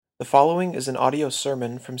The following is an audio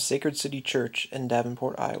sermon from Sacred City Church in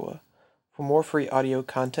Davenport, Iowa. For more free audio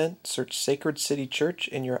content, search Sacred City Church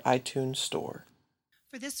in your iTunes store.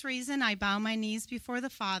 For this reason I bow my knees before the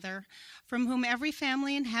Father, from whom every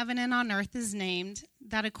family in heaven and on earth is named,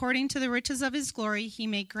 that according to the riches of his glory he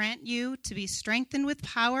may grant you to be strengthened with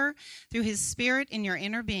power through his Spirit in your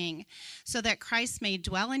inner being, so that Christ may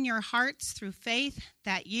dwell in your hearts through faith,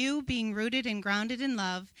 that you, being rooted and grounded in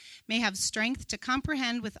love, may have strength to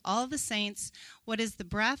comprehend with all the saints what is the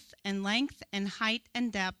breadth and length and height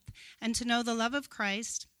and depth, and to know the love of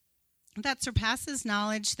Christ, that surpasses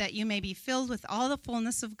knowledge, that you may be filled with all the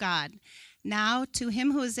fullness of God. Now, to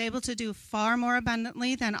him who is able to do far more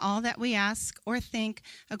abundantly than all that we ask or think,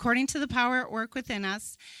 according to the power at work within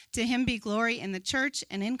us, to him be glory in the church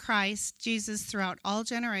and in Christ Jesus throughout all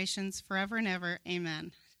generations, forever and ever.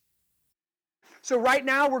 Amen. So right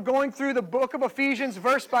now we're going through the book of Ephesians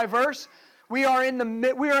verse by verse. We are in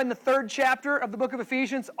the third chapter of the book of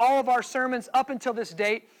Ephesians. All of our sermons up until this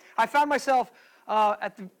date. I found myself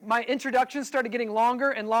my introduction started getting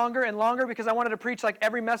longer and longer and longer because I wanted to preach like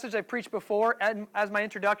every message I preached before as my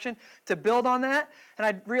introduction to build on that. And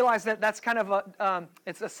I realized that that's kind of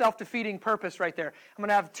it's a self-defeating purpose right there. I'm going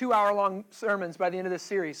to have 2-hour-long sermons by the end of this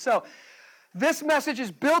series. So this message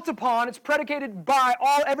is built upon, it's predicated by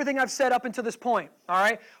everything I've said up until this point. All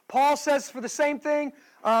right. Paul says for the same thing.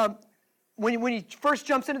 When he first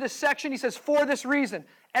jumps into this section, he says, for this reason.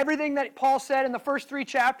 Everything that Paul said in the first 3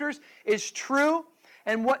 chapters is true,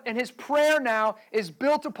 and his prayer now is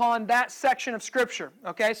built upon that section of Scripture.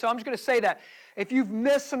 Okay, so I'm just going to say that. If you've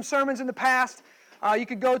missed some sermons in the past, you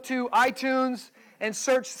could go to iTunes and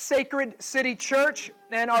search Sacred City Church,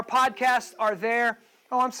 and our podcasts are there.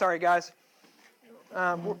 Oh, I'm sorry, guys.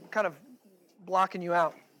 We're kind of blocking you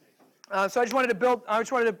out. So I just wanted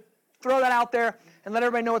to throw that out there and let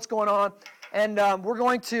everybody know what's going on. And we're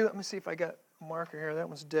going to, let me see if I got a marker here. That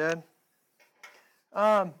one's dead.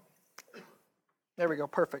 There we go.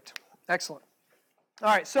 Perfect. Excellent. All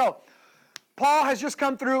right, so Paul has just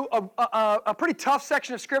come through a pretty tough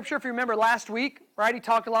section of Scripture. If you remember last week, right, he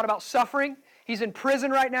talked a lot about suffering. He's in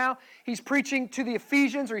prison right now. He's preaching to the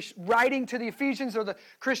Ephesians, or he's writing to the Ephesians, or the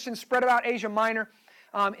Christians spread about Asia Minor.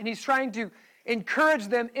 And he's trying to encourage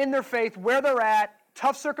them in their faith, where they're at,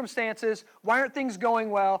 tough circumstances. Why aren't things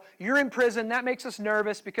going well? You're in prison. That makes us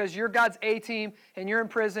nervous because you're God's A-team and you're in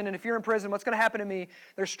prison. And if you're in prison, what's going to happen to me?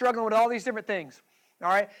 They're struggling with all these different things. All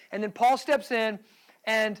right? And then Paul steps in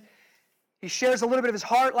and he shares a little bit of his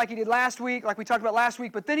heart like he did last week, like we talked about last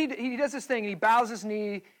week. But then he does this thing and he bows his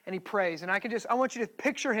knee and he prays. And I want you to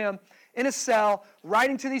picture him in a cell,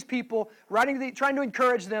 writing to these people, trying to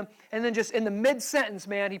encourage them, and then just in the mid-sentence,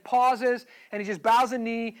 man, he pauses, and he just bows a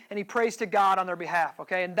knee, and he prays to God on their behalf,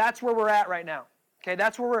 okay? And that's where we're at right now, okay?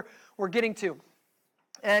 That's where we're getting to.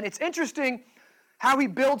 And it's interesting how he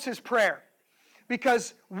builds his prayer,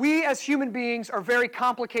 because we as human beings are very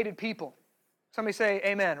complicated people. Somebody say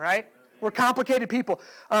amen, right? We're complicated people.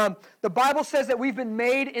 The Bible says that we've been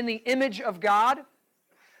made in the image of God,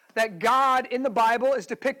 that God in the Bible is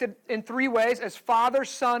depicted in 3 ways as Father,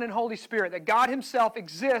 Son, and Holy Spirit. That God himself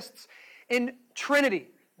exists in Trinity,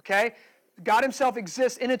 okay? God himself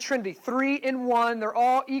exists in a Trinity, 3 in 1. They're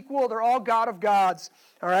all equal. They're all God of gods,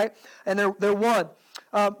 all right? And they're one.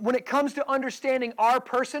 When it comes to understanding our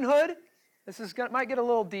personhood, might get a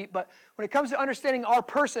little deep, but when it comes to understanding our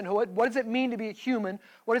personhood, what does it mean to be a human?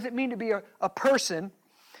 What does it mean to be a person?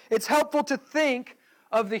 It's helpful to think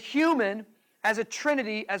of the human as a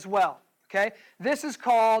trinity as well, okay? This is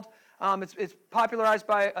called, it's popularized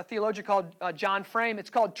by a theologian called John Frame.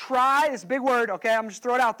 It's called it's a big word, okay? I'm just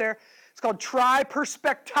throwing it out there. It's called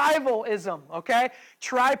triperspectivalism, okay?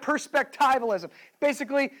 Triperspectivalism.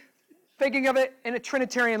 Basically, thinking of it in a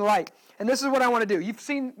Trinitarian light. And this is what I want to do.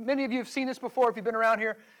 Many of you have seen this before if you've been around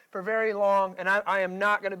here for very long, and I am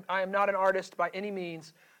not an artist by any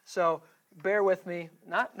means, so bear with me.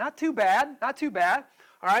 Not too bad, all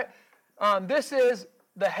right? This is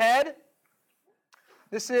the head,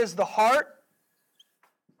 this is the heart,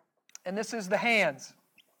 and this is the hands.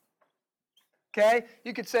 Okay?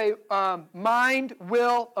 You could say mind,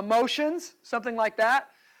 will, emotions, something like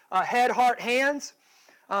that. Head, heart, hands.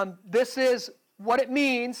 This is what it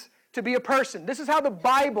means to be a person. This is how the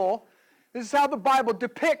Bible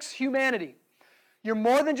depicts humanity. You're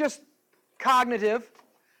more than just cognitive.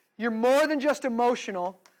 You're more than just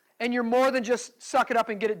emotional. And you're more than just suck it up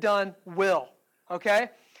and get it done will,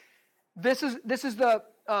 okay? This is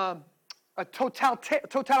a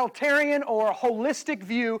totalitarian or a holistic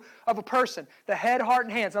view of a person, the head, heart,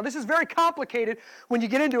 and hands. Now, this is very complicated when you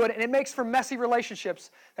get into it, and it makes for messy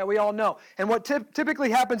relationships that we all know. And what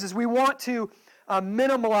typically happens is we want to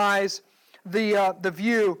minimize the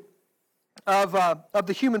view of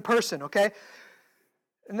the human person, okay?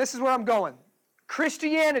 And this is where I'm going.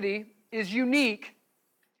 Christianity is unique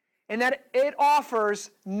in that it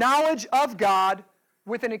offers knowledge of God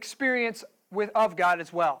with an experience of God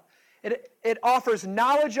as well. It offers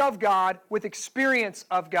knowledge of God with experience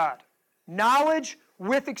of God. Knowledge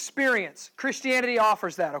with experience. Christianity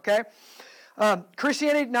offers that, okay?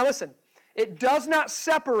 Christianity, now listen, it does not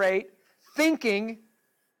separate thinking,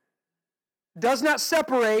 does not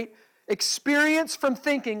separate experience from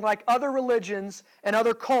thinking like other religions and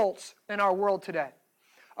other cults in our world today.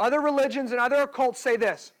 Other religions and other cults say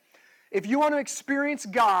this: if you want to experience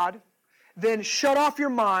God, then shut off your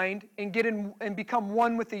mind and get in and become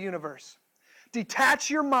one with the universe. Detach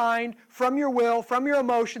your mind from your will, from your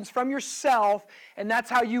emotions, from yourself, and that's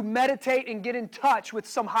how you meditate and get in touch with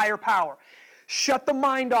some higher power. Shut the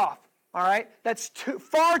mind off, all right? That's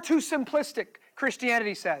far too simplistic,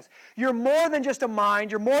 Christianity says. You're more than just a mind,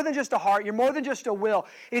 you're more than just a heart, you're more than just a will.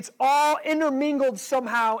 It's all intermingled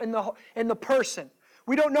somehow in the person.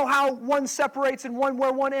 We don't know how one separates and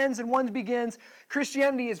where one ends and one begins.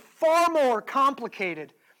 Christianity is far more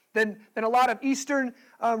complicated than a lot of Eastern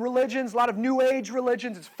religions, a lot of New Age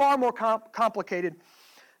religions. It's far more complicated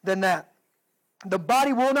than that. The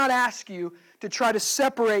body will not ask you to try to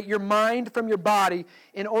separate your mind from your body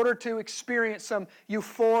in order to experience some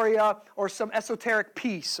euphoria or some esoteric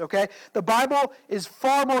peace, okay? The Bible is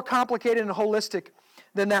far more complicated and holistic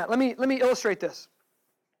than that. Let me illustrate this.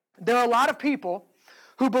 There are a lot of people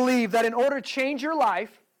who believe that in order to change your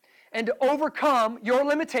life and to overcome your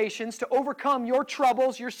limitations, to overcome your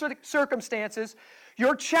troubles, your circumstances,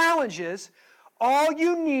 your challenges, all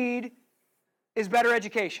you need is better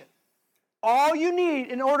education. All you need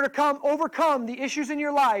in order to overcome the issues in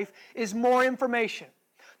your life is more information.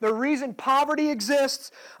 The reason poverty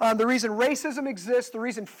exists, the reason racism exists, the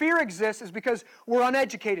reason fear exists is because we're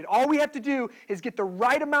uneducated. All we have to do is get the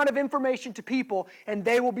right amount of information to people and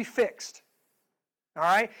they will be fixed. All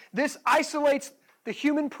right? This isolates the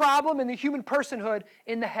human problem and the human personhood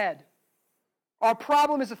in the head. Our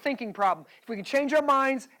problem is a thinking problem. If we can change our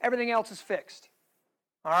minds, everything else is fixed.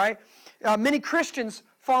 All right? Many Christians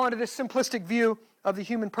fall into this simplistic view of the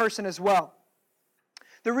human person as well.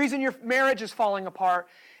 The reason your marriage is falling apart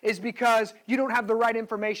is because you don't have the right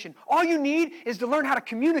information. All you need is to learn how to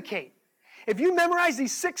communicate. If you memorize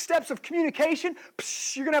these 6 steps of communication,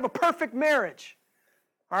 you're going to have a perfect marriage.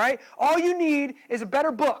 All right? All you need is a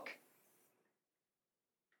better book.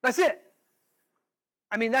 That's it.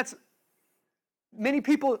 I mean, many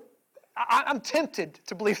people, I'm tempted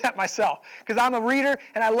to believe that myself because I'm a reader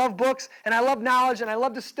and I love books and I love knowledge and I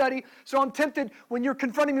love to study. So I'm tempted when you're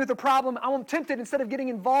confronting me with a problem, I'm tempted instead of getting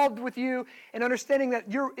involved with you and understanding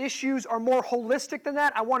that your issues are more holistic than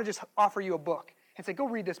that, I want to just offer you a book and say, go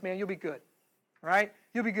read this, man, you'll be good. All right?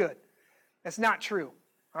 You'll be good. That's not true.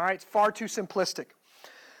 All right? It's far too simplistic.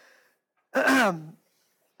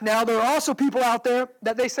 Now, there are also people out there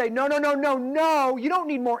that they say, no, you don't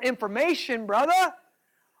need more information, brother.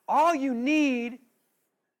 All you need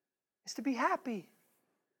is to be happy.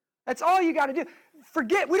 That's all you got to do.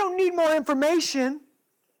 We don't need more information.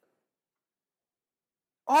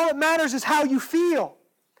 All that matters is how you feel.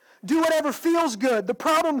 Do whatever feels good. The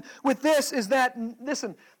problem with this is that,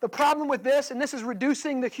 listen, the problem with this, and this is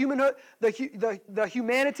reducing the humanhood, the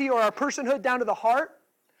humanity or our personhood down to the heart.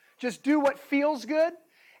 Just do what feels good.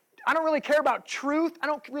 I don't really care about truth. I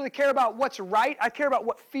don't really care about what's right. I care about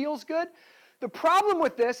what feels good. The problem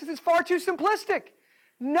with this is it's far too simplistic.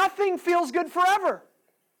 Nothing feels good forever.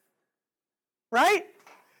 Right?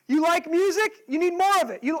 You like music? You need more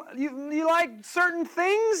of it. You like certain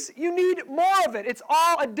things? You need more of it. It's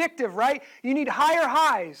all addictive, right? You need higher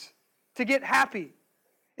highs to get happy.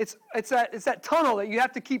 It's that tunnel that you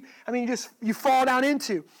have to keep, you fall down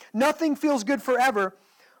into. Nothing feels good forever.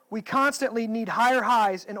 We constantly need higher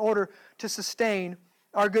highs in order to sustain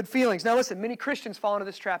our good feelings. Now listen, many Christians fall into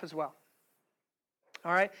this trap as well.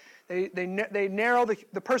 All right? They narrow the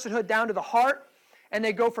personhood down to the heart, and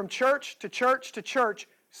they go from church to church to church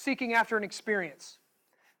seeking after an experience.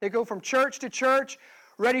 They go from church to church,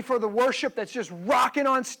 ready for the worship that's just rocking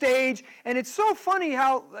on stage. And it's so funny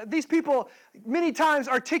how these people many times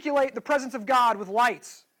articulate the presence of God with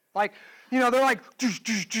lights. Like, they're like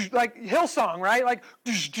Hillsong, right? Like,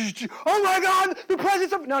 oh my God, the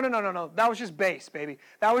presence of... No. That was just bass, baby.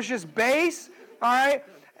 That was just bass, all right?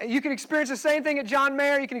 You can experience the same thing at John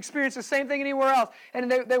Mayer. You can experience the same thing anywhere else.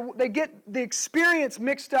 And they get the experience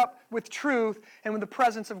mixed up with truth and with the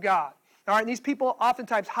presence of God. All right, and these people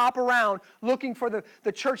oftentimes hop around looking for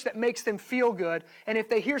the church that makes them feel good. And if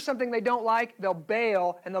they hear something they don't like, they'll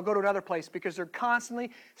bail and they'll go to another place because they're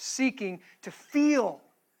constantly seeking to feel.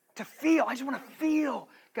 I just want to feel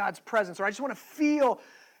God's presence, or I just want to feel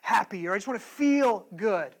happy, or I just want to feel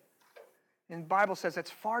good. And the Bible says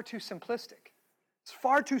that's far too simplistic. It's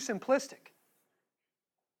far too simplistic.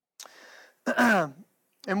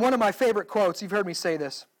 And one of my favorite quotes, you've heard me say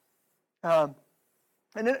this,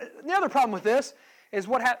 and the other problem with this is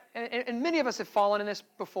and many of us have fallen in this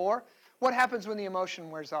before, what happens when the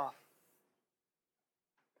emotion wears off?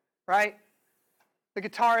 Right? The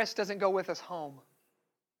guitarist doesn't go with us home.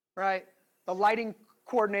 Right? The lighting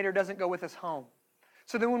coordinator doesn't go with us home.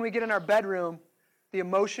 So then when we get in our bedroom, the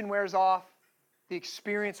emotion wears off, the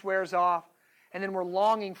experience wears off, and then we're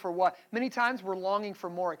longing for what? Many times we're longing for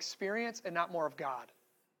more experience and not more of God.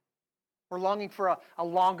 We're longing for a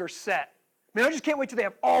longer set. I just can't wait till they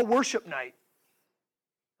have all worship night.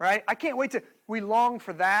 Right? I can't wait we long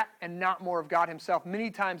for that and not more of God himself.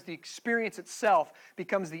 Many times the experience itself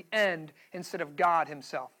becomes the end instead of God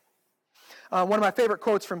himself. One of my favorite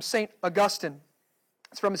quotes from St. Augustine,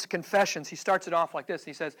 it's from his Confessions. He starts it off like this.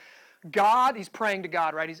 He says, God, he's praying to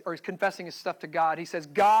God, right? He's confessing his stuff to God. He says,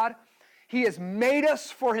 God, he has made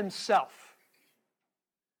us for himself.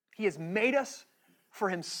 He has made us for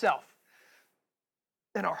himself.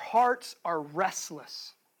 And our hearts are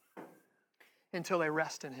restless until they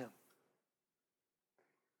rest in him.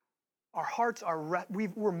 Our hearts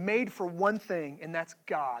we're made for one thing, and that's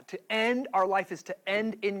God. To end our life is to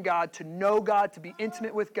end in God, to know God, to be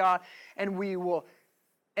intimate with God, and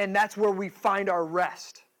that's where we find our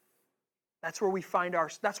rest. That's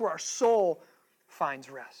where our soul finds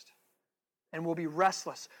rest. And we'll be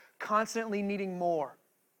restless, constantly needing more.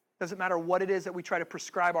 Doesn't matter what it is that we try to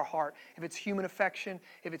prescribe our heart. If it's human affection,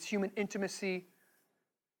 if it's human intimacy,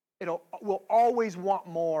 we'll always want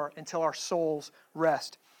more until our souls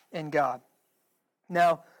rest in God.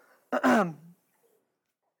 Now, then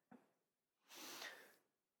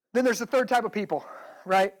there's the third type of people,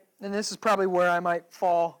 right? And this is probably where I might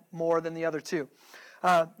fall more than the other two.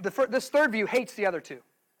 This third view hates the other two,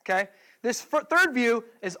 okay? This third view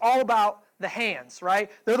is all about the hands, right?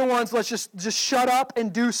 They're the ones, let's just shut up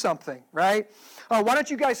and do something, right? Why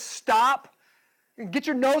don't you guys stop and get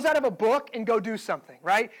your nose out of a book and go do something,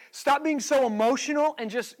 right? Stop being so emotional and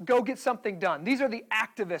just go get something done. These are the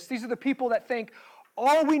activists. These are the people that think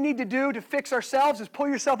all we need to do to fix ourselves is pull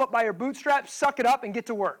yourself up by your bootstraps, suck it up, and get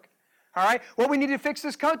to work. All right? What we need to fix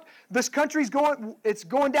this country's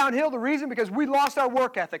going downhill. The reason, because we lost our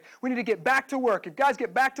work ethic. We need to get back to work. If guys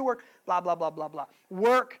get back to work, blah, blah, blah, blah, blah.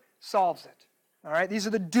 Work solves it. All right? These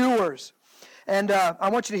are the doers. And I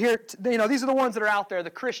want you to hear, these are the ones that are out there.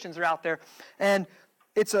 The Christians are out there. And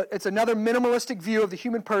it's another minimalistic view of the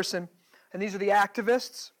human person. And these are the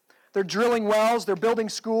activists. They're drilling wells. They're building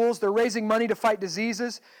schools. They're raising money to fight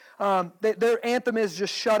diseases. Their anthem is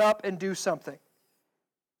just shut up and do something.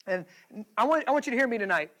 And I want you to hear me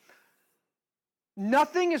tonight.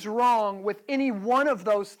 Nothing is wrong with any one of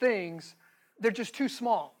those things. They're just too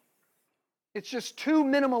small. It's just too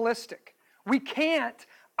minimalistic. We can't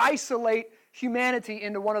isolate humanity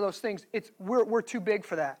into one of those things. We're too big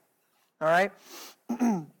for that. All right?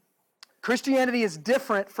 Christianity is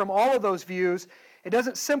different from all of those views. It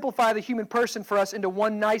doesn't simplify the human person for us into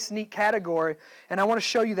one nice, neat category. And I want to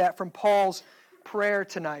show you that from Paul's prayer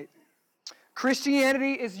tonight.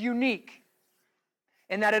 Christianity is unique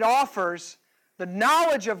in that it offers the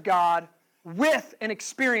knowledge of God with an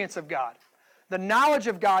experience of God. The knowledge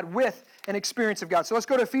of God with an experience of God. So let's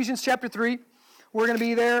go to Ephesians chapter 3. We're going to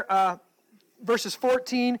be there. Verses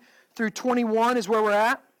 14 through 21 is where we're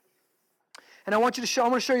at. And I want to show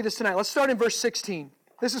you this tonight. Let's start in verse 16.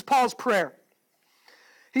 This is Paul's prayer.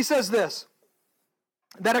 He says this,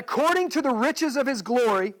 that according to the riches of his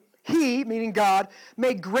glory, he, meaning God,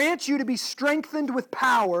 may grant you to be strengthened with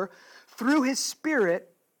power through his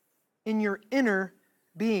Spirit in your inner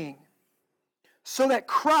being, so that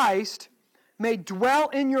Christ may dwell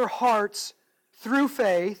in your hearts through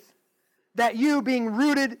faith, that you, being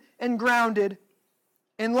rooted and grounded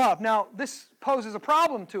in love. Now, this poses a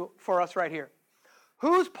problem for us right here.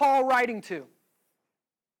 Who's Paul writing to?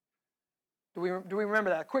 Do we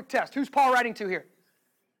remember that? A quick test. Who's Paul writing to here?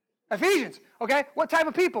 Ephesians. Okay, what type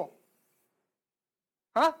of people?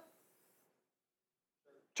 Huh?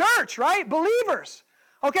 Church, right? Believers.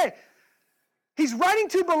 Okay, he's writing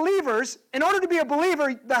to believers. In order to be a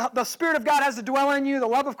believer, the Spirit of God has to dwell in you. The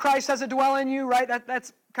love of Christ has to dwell in you, right?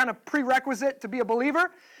 That's kind of prerequisite to be a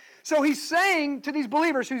believer. So he's saying to these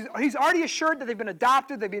believers, he's already assured that they've been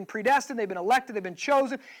adopted, they've been predestined, they've been elected, they've been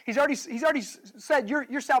chosen. He's already said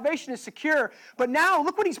your salvation is secure. But now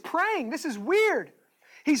look what he's praying. This is weird.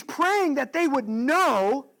 He's praying that they would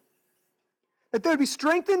know, that they would be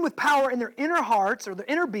strengthened with power in their inner hearts or their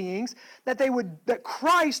inner beings, that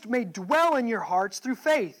Christ may dwell in your hearts through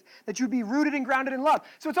faith, that you'd be rooted and grounded in love.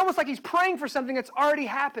 So it's almost like he's praying for something that's already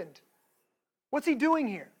happened. What's he doing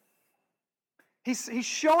here? He's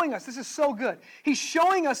showing us, this is so good. He's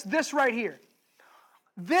showing us this right here.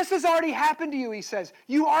 This has already happened to you, he says.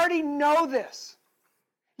 You already know this.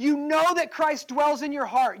 You know that Christ dwells in your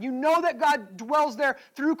heart. You know that God dwells there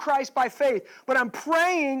through Christ by faith. But I'm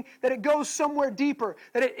praying that it goes somewhere deeper,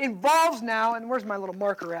 that it involves now, and where's my little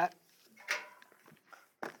marker at?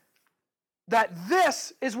 That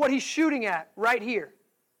this is what he's shooting at right here.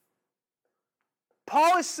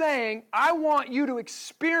 Paul is saying, I want you to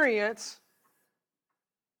experience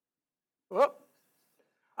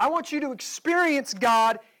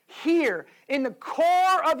God here, in the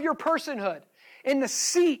core of your personhood, in the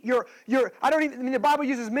seat, the Bible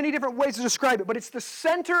uses many different ways to describe it, but it's the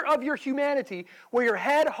center of your humanity where your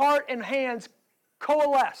head, heart, and hands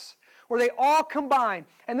coalesce, where they all combine.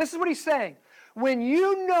 And this is what he's saying. When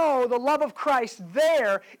you know the love of Christ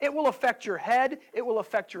there, it will affect your head, it will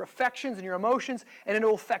affect your affections and your emotions, and it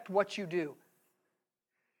will affect what you do.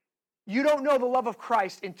 You don't know the love of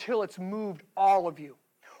Christ until it's moved all of you.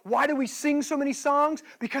 Why do we sing so many songs?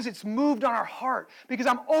 Because it's moved on our heart. Because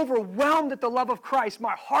I'm overwhelmed at the love of Christ.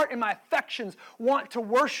 My heart and my affections want to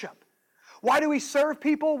worship. Why do we serve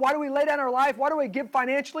people? Why do we lay down our life? Why do we give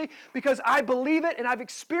financially? Because I believe it and I've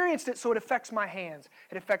experienced it, so it affects my hands.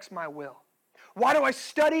 It affects my will. Why do I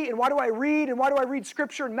study and why do I read and why do I read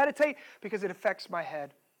Scripture and meditate? Because it affects my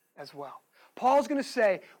head as well. Paul's going to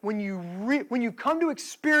say, when you come to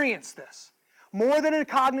experience this, more than a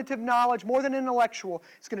cognitive knowledge, more than intellectual,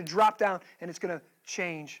 it's going to drop down and it's going to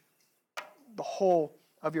change the whole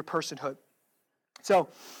of your personhood. So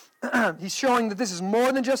he's showing that this is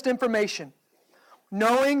more than just information.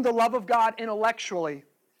 Knowing the love of God intellectually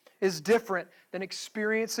is different than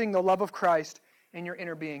experiencing the love of Christ in your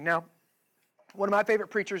inner being. Now, one of my favorite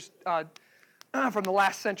preachers from the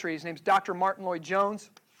last century, his name's Dr. Martin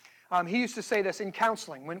Lloyd-Jones. He used to say this in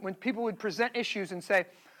counseling. When people would present issues and say,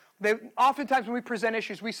 oftentimes when we present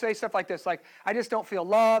issues, we say stuff like this, like, I just don't feel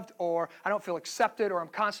loved, or I don't feel accepted, or I'm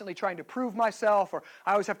constantly trying to prove myself, or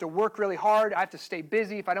I always have to work really hard, I have to stay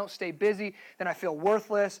busy. If I don't stay busy, then I feel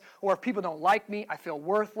worthless, or if people don't like me, I feel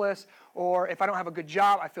worthless, or if I don't have a good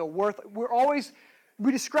job, I feel worthless.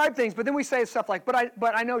 We describe things, but then we say stuff like, but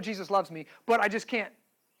I know Jesus loves me, but I just can't.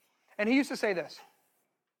 And he used to say this.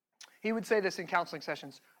 He would say this in counseling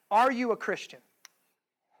sessions. Are you a Christian?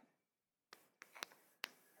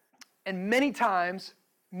 And many times,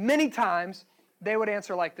 they would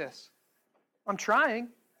answer like this. I'm trying.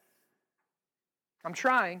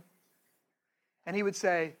 And he would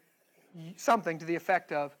say something to the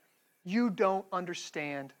effect of, you don't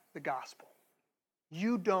understand the gospel.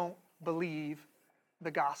 You don't believe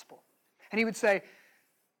the gospel. And he would say,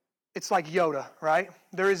 it's like Yoda, right?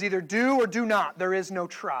 There is either do or do not. There is no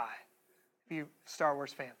try. If you're a Star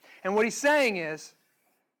Wars fan. And what he's saying is,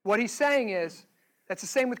 that's the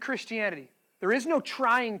same with Christianity. There is no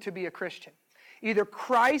trying to be a Christian. Either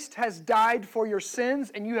Christ has died for your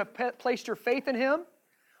sins and you have placed your faith in Him,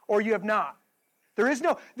 or you have not. There is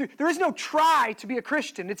no try to be a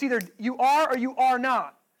Christian. It's either you are or you are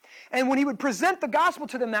not. And when he would present the gospel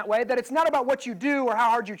to them that way, that it's not about what you do or how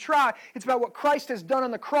hard you try, it's about what Christ has done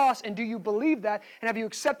on the cross, and do you believe that, and have you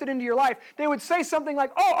accepted into your life, they would say something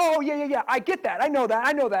like, yeah, I get that, I know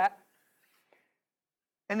that.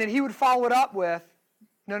 And then he would follow it up with,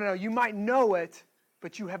 no, you might know it,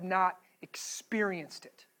 but you have not experienced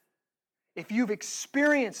it. If you've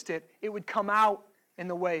experienced it, it would come out in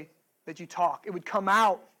the way that you talk. It would come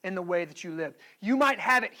out in the way that you live. You might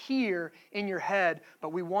have it here in your head,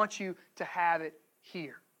 but we want you to have it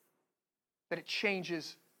here. That it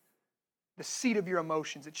changes the seat of your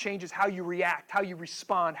emotions. It changes how you react, how you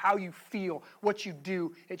respond, how you feel, what you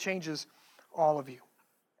do. It changes all of you.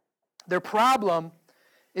 Their problem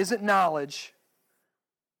isn't knowledge,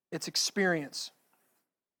 it's experience.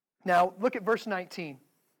 Now, look at verse 19.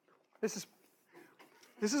 This is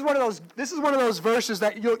one of those verses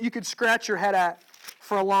that you could scratch your head at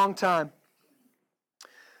for a long time.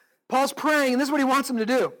 Paul's praying, and this is what he wants them to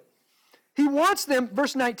do. He wants them,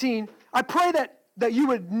 verse 19, I pray that you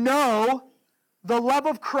would know the love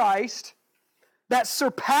of Christ that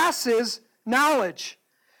surpasses knowledge,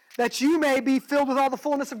 that you may be filled with all the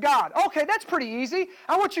fullness of God. Okay, that's pretty easy.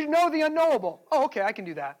 I want you to know the unknowable. Oh, okay, I can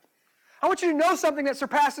do that. I want you to know something that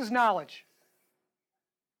surpasses knowledge.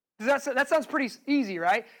 That sounds pretty easy,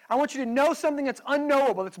 right? I want you to know something that's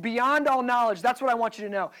unknowable, that's beyond all knowledge. That's what I want you to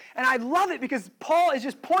know. And I love it because Paul is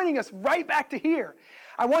just pointing us right back to here.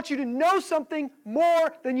 I want you to know something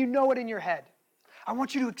more than you know it in your head. I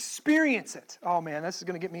want you to experience it. Oh man, this is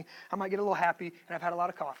going to get me, I might get a little happy, and I've had a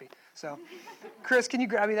lot of coffee. So, Chris, can you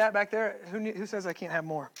grab me that back there? Who says I can't have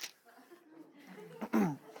more?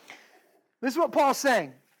 This is what Paul's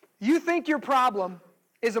saying. You think your problem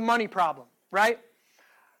is a money problem, right?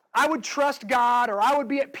 I would trust God, or I would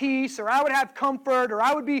be at peace, or I would have comfort, or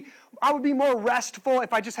I would be more restful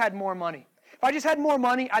if I just had more money. If I just had more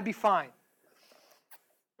money, I'd be fine.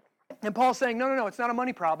 And Paul's saying, no, it's not a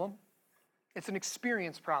money problem. It's an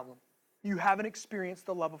experience problem. You haven't experienced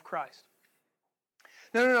the love of Christ.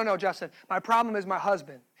 No, Justin. My problem is my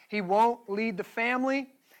husband. He won't lead the family.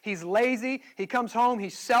 He's lazy. He comes home.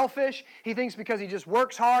 He's selfish. He thinks because he just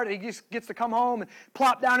works hard, he just gets to come home and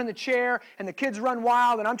plop down in the chair, and the kids run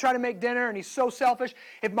wild, and I'm trying to make dinner, and he's so selfish.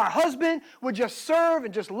 If my husband would just serve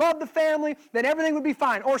and just love the family, then everything would be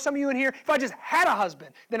fine. Or some of you in here, if I just had a husband,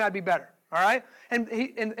 then I'd be better. All right?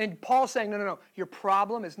 And Paul's saying, no. Your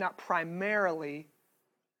problem is not primarily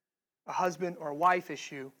a husband or a wife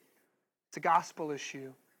issue. It's a gospel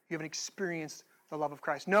issue. You haven't experienced the love of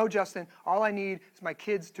Christ. No, Justin, all I need is my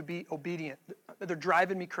kids to be obedient. They're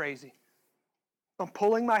driving me crazy. I'm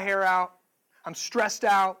pulling my hair out. I'm stressed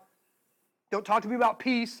out. Don't talk to me about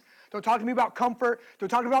peace. Don't talk to me about comfort. Don't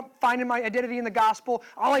talk about finding my identity in the gospel.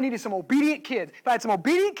 All I need is some obedient kids. If I had some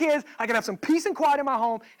obedient kids, I could have some peace and quiet in my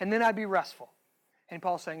home, and then I'd be restful. And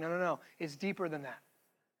Paul's saying, no. It's deeper than that.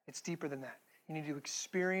 It's deeper than that. You need to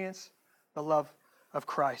experience the love of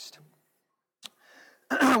Christ.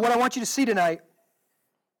 What I want you to see tonight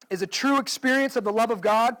is a true experience of the love of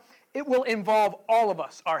God. It will involve all of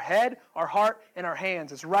us, our head, our heart, and our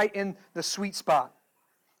hands. It's right in the sweet spot.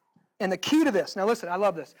 And the key to this, now listen, I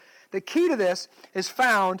love this. The key to this is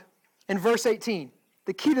found in verse 18.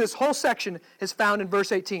 The key to this whole section is found in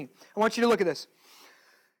verse 18. I want you to look at this.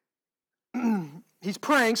 He's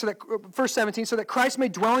praying, so that verse 17, so that Christ may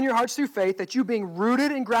dwell in your hearts through faith, that you being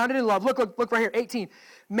rooted and grounded in love, look right here, 18,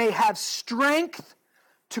 may have strength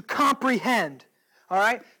to comprehend. All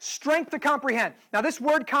right? Strength to comprehend. Now, this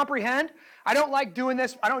word comprehend, I don't like doing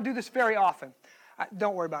this. I don't do this very often.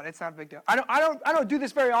 Don't worry about it. It's not a big deal. I don't do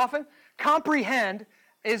this very often. Comprehend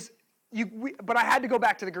is, but I had to go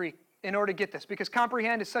back to the Greek in order to get this, because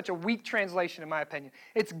comprehend is such a weak translation, in my opinion.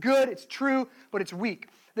 It's good, it's true, but it's weak.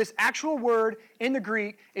 This actual word in the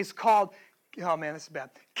Greek is called, oh man, this is bad,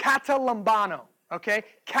 katalambano, okay?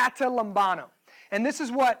 Katalambano. And this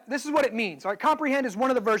is what it means. All right? Comprehend is one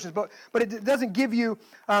of the versions, but it doesn't give you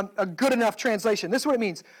a good enough translation. This is what it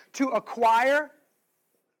means: to acquire,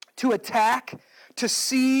 to attack, to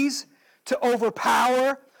seize, to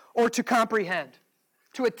overpower, or to comprehend.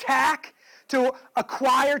 To attack, to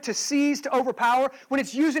acquire, to seize, to overpower. When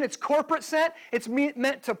it's used in its corporate sense, it's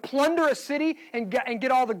meant to plunder a city and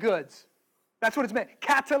get all the goods. That's what it's meant.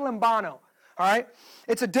 Katalambano. All right?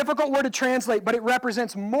 It's a difficult word to translate, but it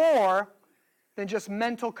represents more than just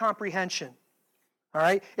mental comprehension. All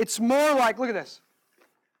right? It's more like, look at this.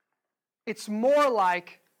 It's more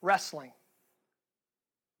like wrestling.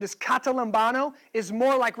 This katalambano is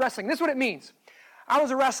more like wrestling. This is what it means. I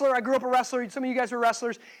was a wrestler. I grew up a wrestler. Some of you guys were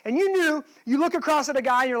wrestlers. And you look across at a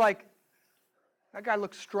guy and you're like, that guy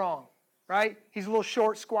looks strong, right? He's a little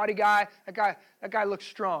short, squatty guy. That guy looks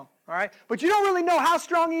strong, all right? But you don't really know how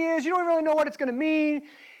strong he is. You don't really know what it's going to mean.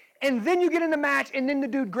 And then you get in the match and then the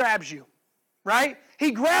dude grabs you, right?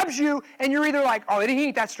 He grabs you and you're either like, oh, he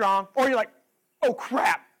ain't that strong. Or you're like, oh,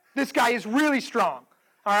 crap. This guy is really strong,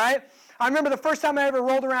 all right? I remember the first time I ever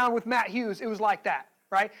rolled around with Matt Hughes, it was like that.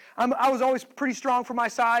 Right? I was always pretty strong for my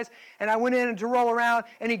size, and I went in to roll around,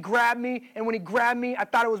 and he grabbed me, and when he grabbed me, I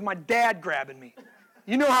thought it was my dad grabbing me.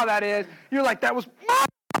 You know how that is. You're like, that was,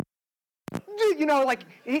 like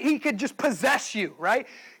he could just possess you, right?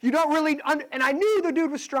 You don't really, and I knew the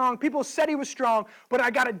dude was strong. People said he was strong, but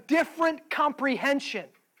I got a different comprehension.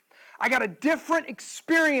 I got a different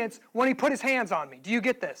experience when he put his hands on me. Do you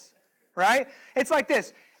get this? Right? It's like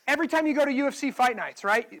this. Every time you go to UFC fight nights,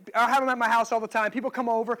 right? I have them at my house all the time. People come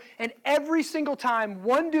over, and every single time,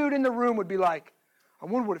 one dude in the room would be like, I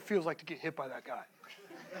wonder what it feels like to get hit by that guy.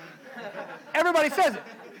 Everybody says it.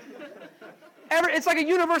 It's like a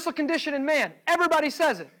universal condition in man. Everybody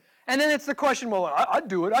says it. And then it's the question, well, I'd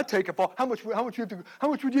do it. I'd take it. How much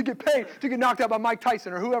would you get paid to get knocked out by Mike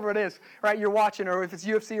Tyson or whoever it is, right? You're watching, or if it's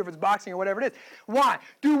UFC or if it's boxing or whatever it is. Why?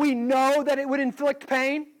 Do we know that it would inflict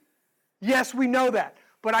pain? Yes, we know that.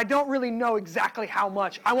 but I don't really know exactly how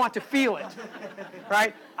much. I want to feel it,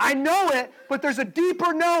 right? I know it, but there's a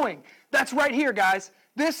deeper knowing. That's right here, guys.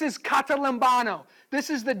 This is katalambano. This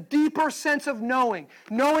is the deeper sense of knowing.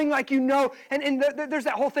 Knowing like you know. And there's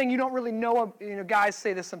that whole thing, you don't really know. Guys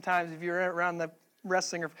say this sometimes if you're around the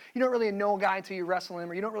wrestling, or you don't really know a guy until you wrestle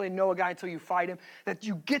him, or you don't really know a guy until you fight him. That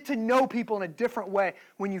you get to know people in a different way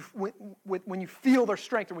when you feel their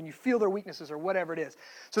strength, or when you feel their weaknesses, or whatever it is.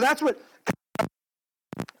 So that's what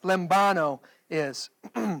lambano is.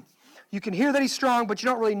 You can hear that he's strong, but you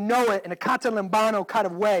don't really know it in a katalambano kind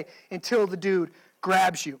of way until the dude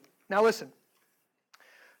grabs you. Now listen,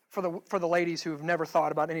 for the ladies who have never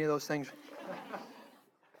thought about any of those things.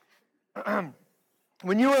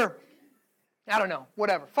 When you were, I don't know,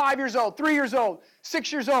 whatever, 5 years old, 3 years old,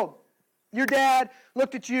 6 years old, your dad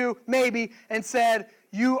looked at you, maybe, and said,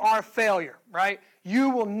 you are a failure, right?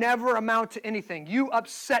 You will never amount to anything. You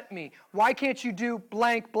upset me. Why can't you do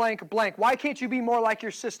blank, blank, blank? Why can't you be more like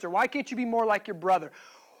your sister? Why can't you be more like your brother?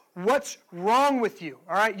 What's wrong with you?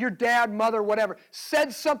 All right, your dad, mother, whatever,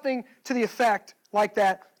 said something to the effect like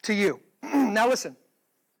that to you. Now listen,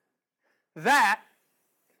 that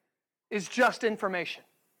is just information.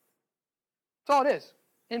 That's all it is,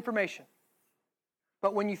 information.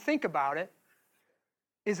 But when you think about it,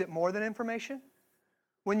 is it more than information?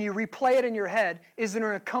 When you replay it in your head, is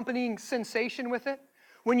there an accompanying sensation with it?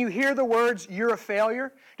 When you hear the words, you're a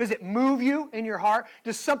failure, does it move you in your heart?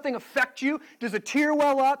 Does something affect you? Does a tear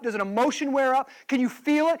well up? Does an emotion wear up? Can you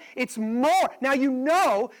feel it? It's more. Now you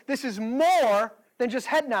know this is more than just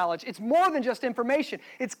head knowledge. It's more than just information.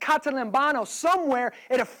 It's katalambano. Somewhere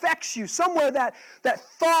it affects you. Somewhere that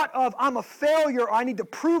thought of I'm a failure, or I need to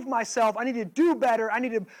prove myself, I need to do better, I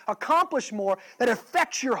need to accomplish more, that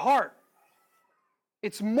affects your heart.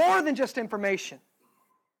 It's more than just information.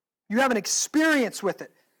 You have an experience with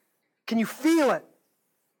it. Can you feel it?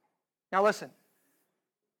 Now listen.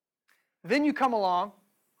 Then you come along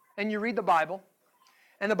and you read the Bible,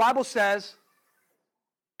 and the Bible says,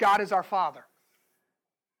 God is our Father.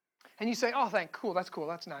 And you say, oh, cool,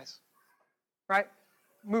 that's nice. Right?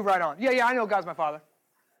 Move right on. Yeah, I know God's my Father.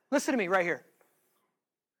 Listen to me right here.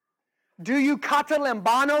 Do you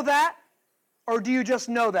katalambano that, or do you just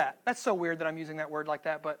know that? That's so weird that I'm using that word like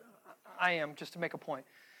that, but I am, just to make a point.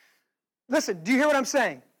 Listen, do you hear what I'm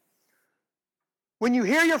saying? When you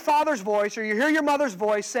hear your father's voice, or you hear your mother's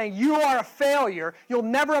voice saying you are a failure, you'll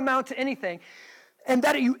never amount to anything, and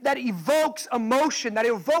that evokes emotion, that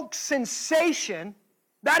evokes sensation,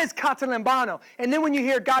 that is katalambano. And then when you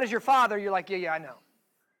hear God is your Father, you're like, yeah, I know.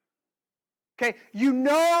 Okay, you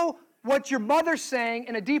know what your mother's saying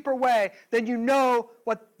in a deeper way than you know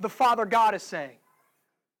what the Father God is saying.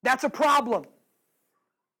 That's a problem.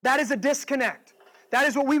 That is a disconnect. That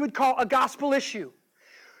is what we would call a gospel issue.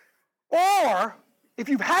 Or, if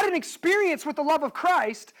you've had an experience with the love of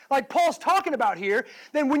Christ, like Paul's talking about here,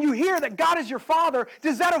 then when you hear that God is your Father,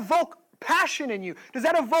 does that evoke passion in you? Does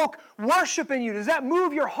that evoke worship in you? Does that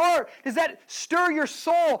move your heart? Does that stir your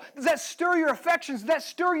soul? Does that stir your affections? Does that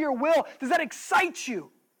stir your will? Does that excite you?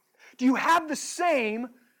 Do you have the same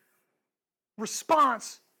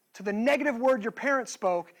response to the negative word your parents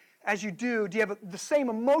spoke as you do? Do you have the same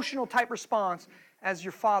emotional type response as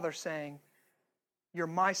your father saying, you're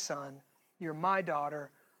my son, you're my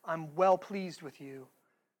daughter, I'm well pleased with you?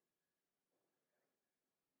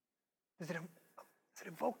 Does it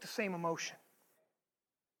evoke the same emotion?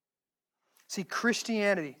 See,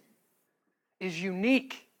 Christianity is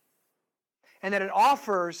unique in that it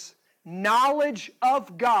offers knowledge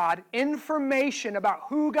of God, information about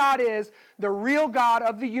who God is, the real God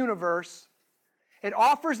of the universe. It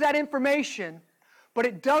offers that information, but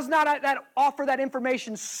it does not offer that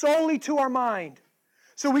information solely to our mind.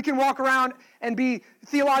 So we can walk around and be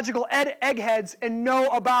theological eggheads and know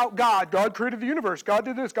about God. God created the universe. God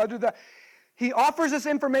did this. God did that. He offers us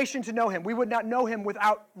information to know Him. We would not know Him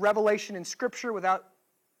without revelation in Scripture, without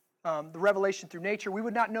the revelation through nature. We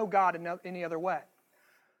would not know God in any other way.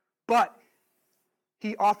 But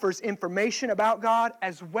He offers information about God,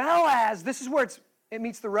 as well as, this is where it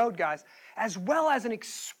meets the road, guys, as well as an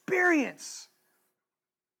experience.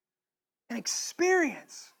 An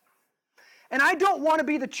experience. And I don't want to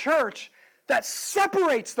be the church that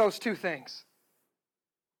separates those two things.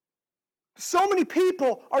 So many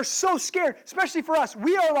people are so scared, especially for us.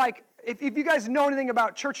 We are like, if you guys know anything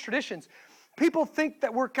about church traditions, people think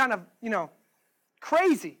that we're kind of,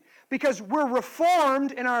 crazy because we're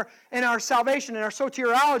reformed in our salvation, in our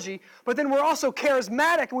soteriology, but then we're also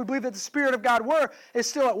charismatic, and we believe that the Spirit of God is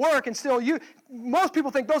still at work and still you. Most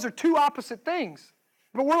people think those are two opposite things.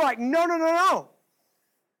 But we're like, no.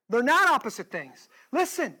 They're not opposite things.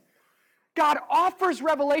 Listen, God offers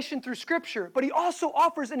revelation through Scripture, but He also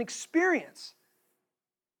offers an experience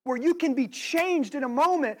where you can be changed in a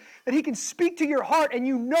moment, that He can speak to your heart and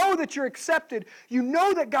you know that you're accepted. You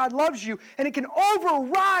know that God loves you, and it can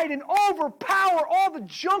override and overpower all the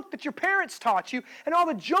junk that your parents taught you, and all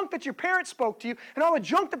the junk that your parents spoke to you, and all the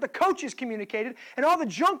junk that the coaches communicated, and all the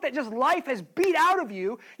junk that just life has beat out of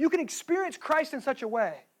you. You can experience Christ in such a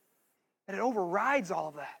way that it overrides all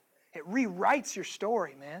of that. It rewrites your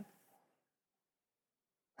story, man.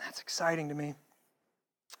 That's exciting to me.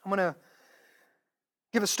 I'm going to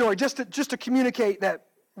give a story just to communicate that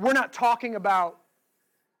we're not talking about.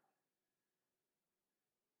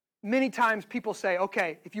 Many times people say,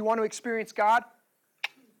 okay, if you want to experience God,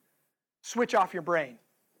 switch off your brain.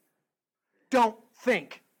 Don't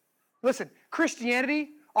think. Listen, Christianity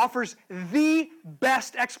offers the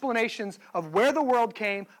best explanations of where the world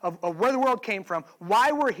came, of where the world came from,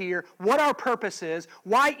 why we're here, what our purpose is,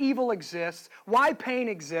 why evil exists, why pain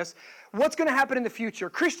exists, what's going to happen in the future.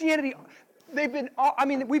 Christianity,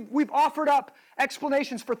 we've offered up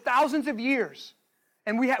explanations for thousands of years,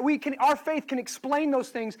 and our faith can explain those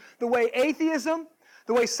things the way atheism,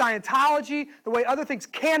 the way Scientology, the way other things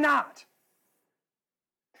cannot.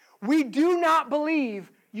 We do not believe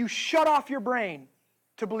you shut off your brain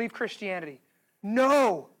to believe Christianity.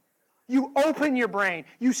 No. You open your brain.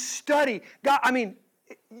 You study. God,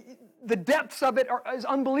 the depths of it is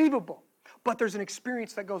unbelievable. But there's an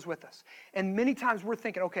experience that goes with us. And many times we're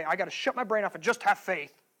thinking, okay, I got to shut my brain off and just have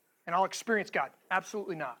faith, and I'll experience God.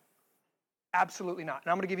 Absolutely not. Absolutely not.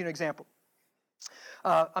 And I'm going to give you an example.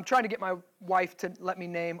 I'm trying to get my wife to let me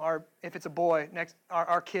name if it's a boy,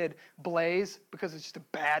 our kid Blaze, because it's just a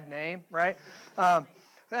bad name, right?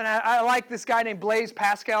 And I like this guy named Blaise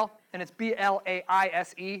Pascal, and it's Blaise.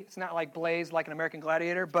 It's not like Blaze, like an American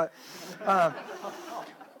Gladiator, but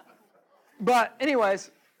anyways,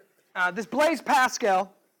 this Blaise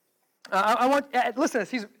Pascal, listen to this.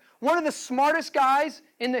 He's one of the smartest guys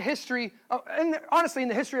in the history, honestly, in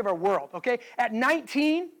the history of our world, okay? At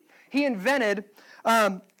 19, he invented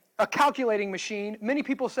a calculating machine. Many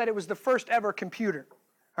people said it was the first ever computer,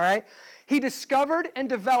 all right? He discovered and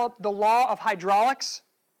developed the law of hydraulics,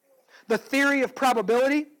 the theory of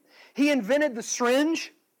probability. He invented the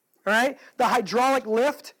syringe, all right, the hydraulic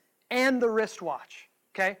lift, and the wristwatch,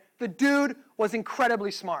 okay? The dude was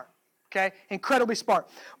incredibly smart, okay? Incredibly smart.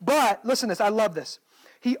 But, listen to this, I love this.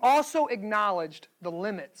 He also acknowledged the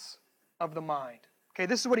limits of the mind. Okay,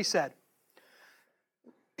 this is what he said.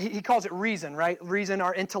 He calls it reason, right? Reason,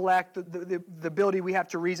 our intellect, the ability we have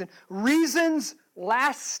to reason. Reason's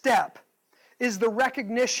last step is the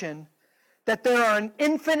recognition that there are an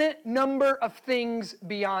infinite number of things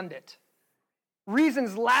beyond it.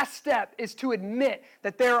 Reason's last step is to admit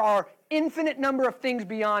that there are infinite number of things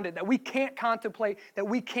beyond it that we can't contemplate, that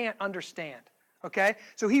we can't understand. Okay?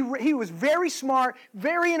 So he was very smart,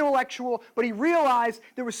 very intellectual, but he realized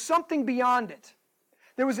there was something beyond it.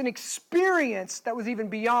 There was an experience that was even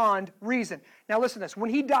beyond reason. Now listen to this. When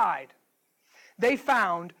he died, they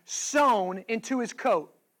found sewn into his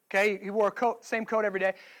coat, okay? He wore same coat every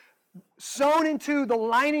day. Sewn into the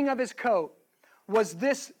lining of his coat was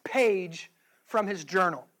this page from his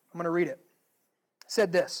journal. I'm going to read it. It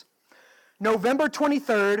said this: November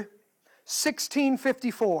 23rd,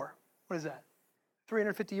 1654. What is that?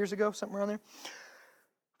 350 years ago, something around there?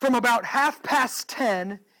 From about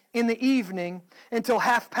 10:30 in the evening until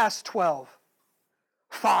 12:30.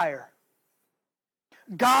 Fire.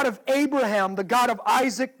 God of Abraham, the God of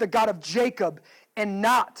Isaac, the God of Jacob, and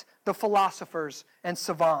not the philosophers and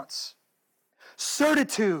savants.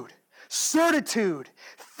 Certitude,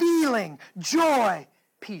 feeling, joy,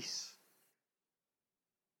 peace.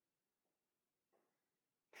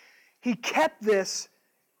 He kept this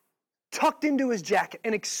tucked into his jacket,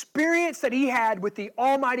 an experience that he had with the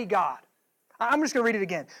Almighty God. I'm just going to read it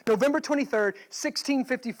again. November 23rd,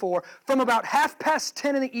 1654, from about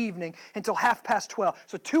 10:30 in the evening until 12:30.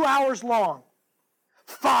 So 2 hours long.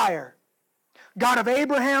 Fire. God of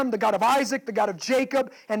Abraham, the God of Isaac, the God of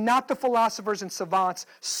Jacob, and not the philosophers and savants.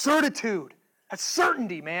 Certitude. That's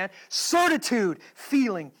certainty, man. Certitude,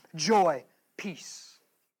 feeling, joy, peace.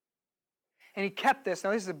 And he kept this.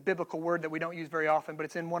 Now, this is a biblical word that we don't use very often, but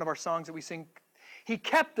it's in one of our songs that we sing. He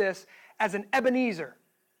kept this as an Ebenezer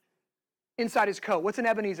inside his coat. What's an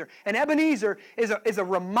Ebenezer? An Ebenezer is a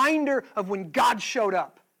reminder of when God showed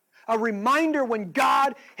up. A reminder when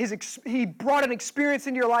God, He brought an experience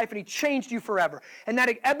into your life and He changed you forever. And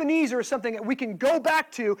that Ebenezer is something that we can go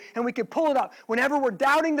back to and we can pull it up. Whenever we're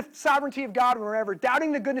doubting the sovereignty of God, whenever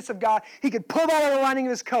doubting the goodness of God, He could pull that out of the lining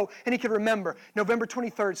of His coat and He could remember November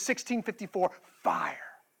 23rd, 1654, fire.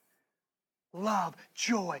 love,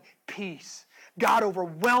 joy, peace. God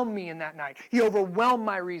overwhelmed me in that night. He overwhelmed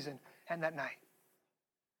my reason in that night.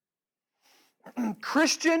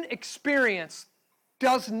 Christian experience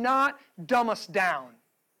does not dumb us down.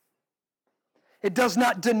 It does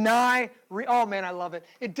not deny, oh man, I love it.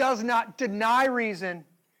 It does not deny reason.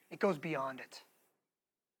 It goes beyond it.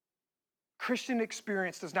 Christian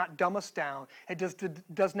experience does not dumb us down. It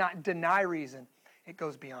does not deny reason. It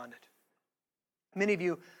goes beyond it. Many of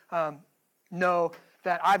you know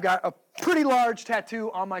that I've got a pretty large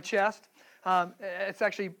tattoo on my chest. It's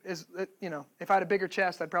actually, if I had a bigger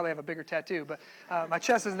chest, I'd probably have a bigger tattoo. But my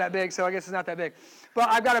chest isn't that big, so I guess it's not that big. But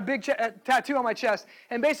I've got a big tattoo on my chest,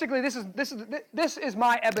 and basically this is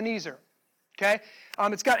my Ebenezer. Okay,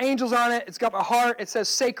 it's got angels on it. It's got a heart. It says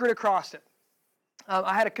sacred across it.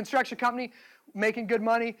 I had a construction company making good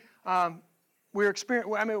money. We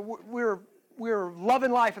were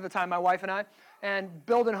loving life at the time, my wife and I, and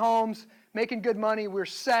building homes, making good money. We were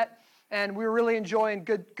set, and we were really enjoying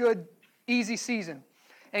good, easy season.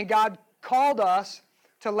 And God called us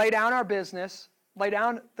to lay down our business, lay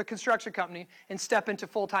down the construction company, and step into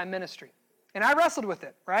full-time ministry. And I wrestled with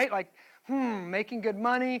it, right? Like, making good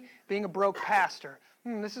money, being a broke pastor.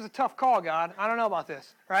 This is a tough call, God. I don't know about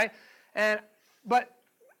this, right? But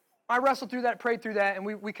I wrestled through that, prayed through that, and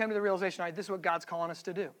we came to the realization, all right, this is what God's calling us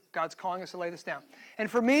to do. God's calling us to lay this down. And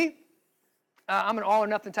for me, I'm an all or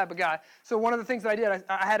nothing type of guy. So one of the things that I did,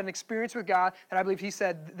 I had an experience with God, and I believe He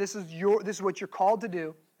said, this is what you're called to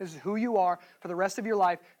do. This is who you are for the rest of your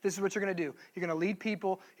life. This is what you're going to do. You're going to lead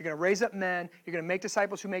people. You're going to raise up men. You're going to make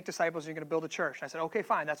disciples who make disciples. And you're going to build a church. And I said, okay,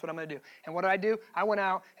 fine. That's what I'm going to do. And what did I do? I went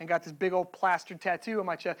out and got this big old plastered tattoo on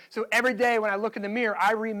my chest. So every day when I look in the mirror,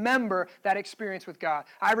 I remember that experience with God.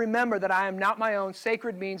 I remember that I am not my own.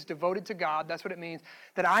 Sacred means devoted to God. That's what it means.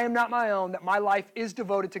 That I am not my own. That my life is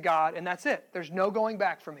devoted to God. And that's it. There's no going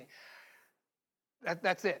back for me.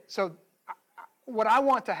 That's it. So what I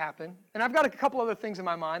want to happen, and I've got a couple other things in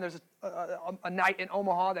my mind. There's a night in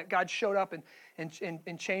Omaha that God showed up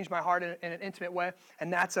and changed my heart in an intimate way,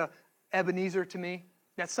 and that's a Ebenezer to me.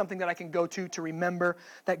 That's something that I can go to remember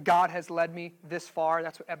that God has led me this far.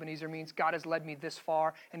 That's what Ebenezer means. God has led me this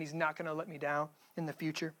far, and He's not going to let me down in the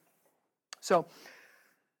future. So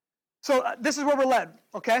this is where we're led,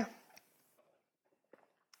 okay?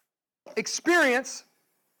 Experience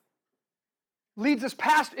leads us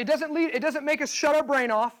past, it doesn't make us shut our brain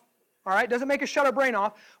off, all right? It doesn't make us shut our brain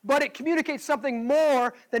off, but it communicates something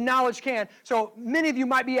more than knowledge can. So many of you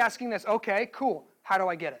might be asking this, okay, cool, how do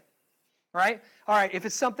I get it? Right? All right, if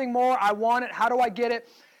it's something more, I want it, how do I get it?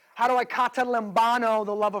 How do I katalambano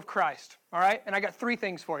the love of Christ? All right? And I got 3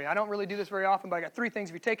 things for you. I don't really do this very often, but I got 3 things.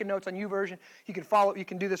 If you're taking notes on YouVersion, you can follow, you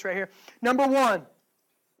can do this right here. Number 1,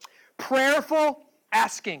 prayerful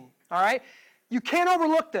asking, all right? You can't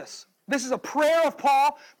overlook this. This is a prayer of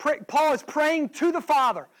Paul. Paul is praying to the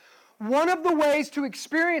Father. One of the ways to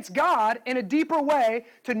experience God in a deeper way,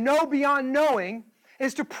 to know beyond knowing,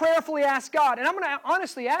 is to prayerfully ask God. And I'm going to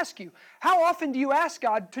honestly ask you, how often do you ask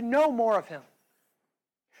God to know more of Him?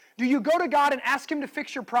 Do you go to God and ask Him to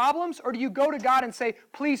fix your problems, or do you go to God and say,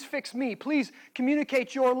 please fix me, please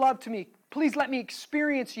communicate your love to me, please let me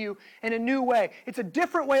experience you in a new way? It's a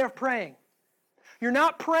different way of praying. You're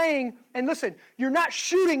not praying, and listen, you're not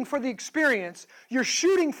shooting for the experience. You're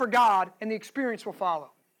shooting for God, and the experience will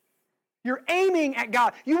follow. You're aiming at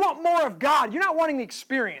God. You want more of God. You're not wanting the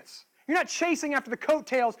experience. You're not chasing after the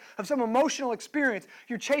coattails of some emotional experience.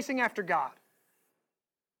 You're chasing after God.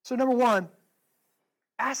 So number 1,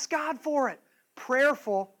 ask God for it.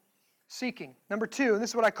 Prayerful seeking. Number 2, and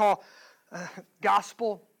this is what I call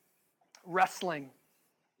gospel wrestling.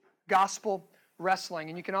 Gospel wrestling.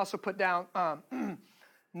 And you can also put down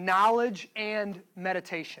knowledge and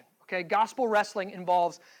meditation. Okay, gospel wrestling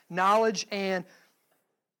involves knowledge and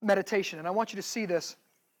meditation. And I want you to see this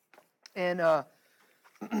in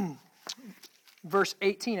verse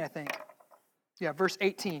 18, I think. Yeah, verse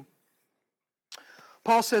 18.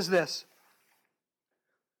 Paul says this,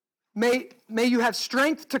 May you have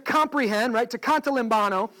strength to comprehend, right, to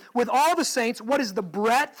kantalimbano, with all the saints, what is the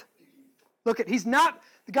breadth? Look at, he's not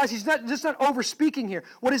just not over speaking here.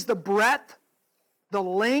 What is the breadth, the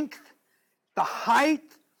length, the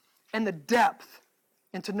height, and the depth,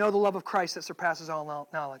 and to know the love of Christ that surpasses all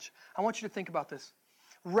knowledge? I want you to think about this.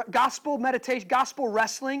 Gospel meditation, gospel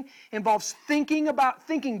wrestling involves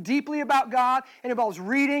thinking deeply about God. It involves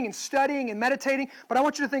reading and studying and meditating. But I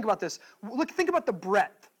want you to think about this. Think about the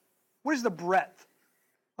breadth. What is the breadth?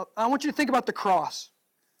 I want you to think about the cross.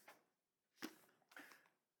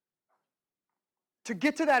 To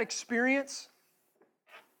get to that experience,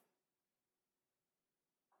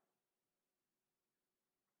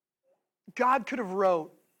 God could have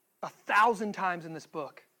wrote 1,000 times in this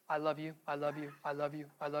book, I love you, I love you, I love you,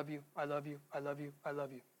 I love you, I love you, I love you, I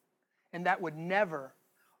love you. And that would never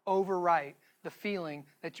overwrite the feeling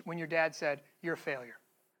that when your dad said, you're a failure.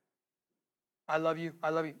 I love you,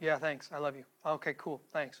 yeah, thanks, I love you. Okay, cool,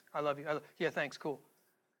 thanks, I love you, yeah, thanks, cool.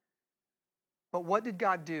 But what did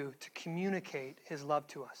God do to communicate his love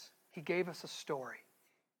to us? He gave us a story.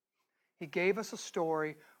 He gave us a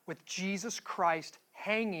story with Jesus Christ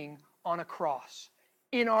hanging on a cross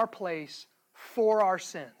in our place for our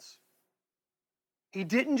sins. He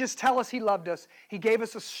didn't just tell us he loved us. He gave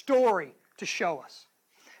us a story to show us.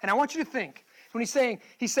 And I want you to think, when he's saying,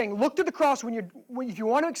 look to the cross. If you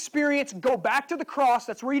want to experience, go back to the cross.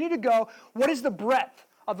 That's where you need to go. What is the breadth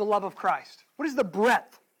of the love of Christ? What is the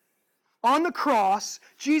breadth? On the cross,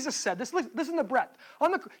 Jesus said, listen to the breadth.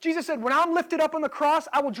 Jesus said, when I'm lifted up on the cross,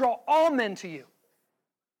 I will draw all men to you.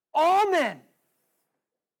 All men.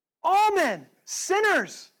 All men.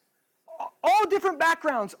 Sinners. All different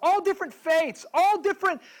backgrounds, all different faiths, all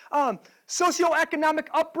different socioeconomic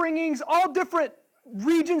upbringings, all different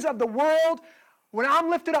regions of the world. When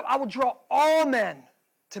I'm lifted up, I will draw all men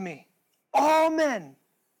to me. All men.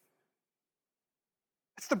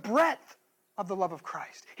 It's the breadth of the love of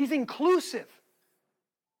Christ. He's inclusive.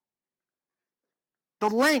 The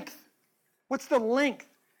length. What's the length?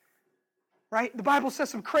 Right? The Bible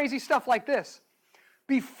says some crazy stuff like this.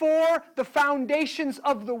 Before the foundations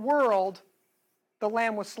of the world, the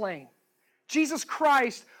Lamb was slain. Jesus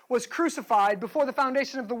Christ was crucified before the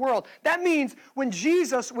foundation of the world. That means when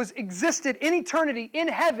Jesus existed in eternity in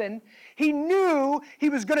heaven, he knew he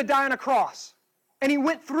was going to die on a cross. And he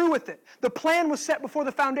went through with it. The plan was set before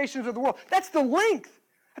the foundations of the world. That's the length.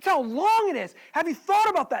 That's how long it is. Have you thought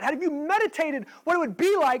about that? Have you meditated what it would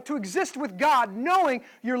be like to exist with God, knowing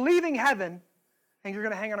you're leaving heaven and you're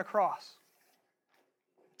going to hang on a cross?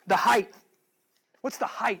 The height. What's the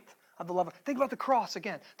height of the love of? Think about the cross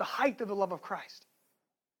again. The height of the love of Christ.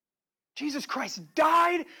 Jesus Christ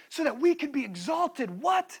died so that we could be exalted.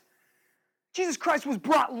 What? Jesus Christ was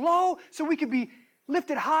brought low so we could be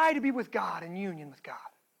lifted high to be with God, in union with God.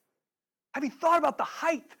 Have you thought about the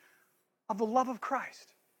height of the love of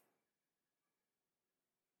Christ?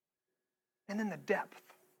 And then the depth.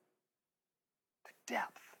 The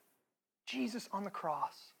depth. Jesus on the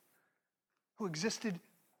cross, who existed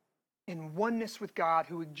in oneness with God,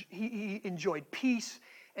 who he enjoyed peace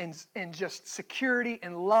and just security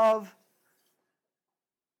and love.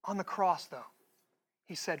 On the cross, though,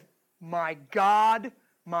 he said, my God,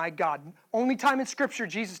 my God. Only time in Scripture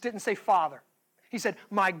Jesus didn't say Father. He said,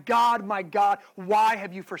 my God, why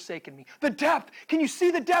have you forsaken me? The depth. Can you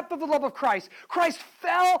see the depth of the love of Christ? Christ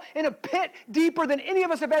fell in a pit deeper than any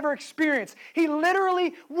of us have ever experienced. He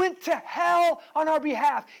literally went to hell on our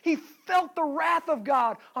behalf. He felt the wrath of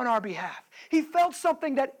God on our behalf. He felt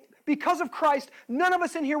something that, because of Christ, none of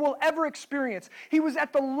us in here will ever experience. He was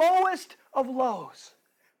at the lowest of lows,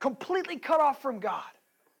 completely cut off from God.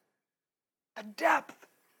 The depth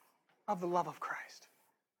of the love of Christ.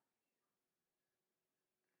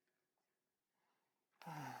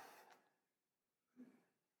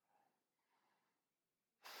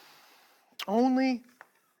 Only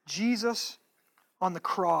Jesus on the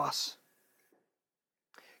cross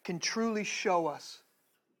can truly show us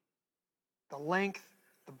the length,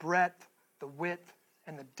 the breadth, the width,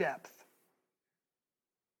 and the depth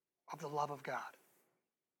of the love of God.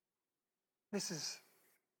 This is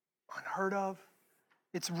unheard of.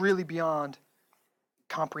 It's really beyond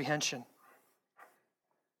comprehension.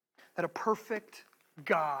 That a perfect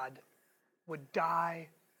God would die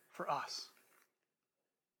for us.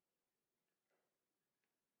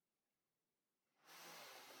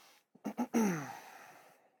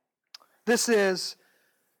 This is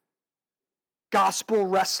gospel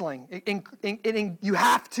wrestling. You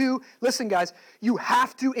have to, listen guys, you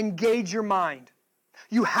have to engage your mind.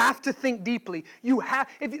 You have to think deeply.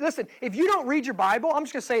 If you don't read your Bible, I'm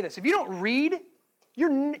just going to say this. If you don't read,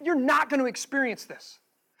 you're not going to experience this.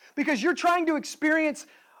 Because you're trying to experience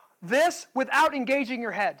this without engaging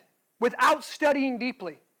your head, without studying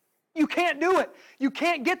deeply. You can't do it. You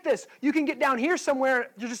can't get this. You can get down here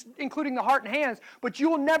somewhere, you're just including the heart and hands, but you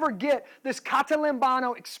will never get this kata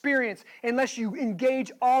lambano experience unless you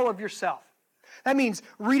engage all of yourself. That means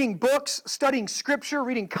reading books, studying scripture,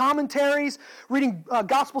 reading commentaries, reading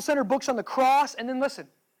gospel-centered books on the cross, and then listen.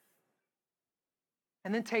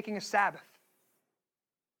 And then taking a Sabbath.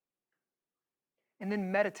 And then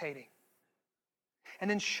meditating. And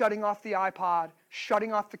then shutting off the iPod,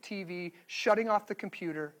 shutting off the TV, shutting off the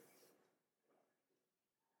computer,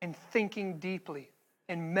 and thinking deeply,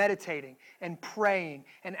 and meditating, and praying,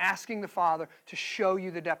 and asking the Father to show you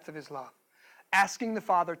the depth of His love. asking the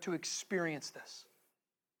Father to experience this.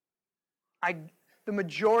 The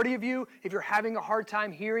majority of you, if you're having a hard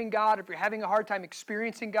time hearing God, if you're having a hard time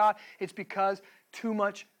experiencing God, it's because too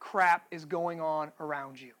much crap is going on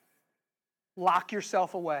around you. Lock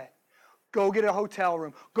yourself away. Go get a hotel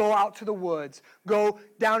room. Go out to the woods. Go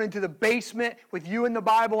down into the basement with you and the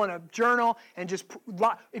Bible and a journal and just,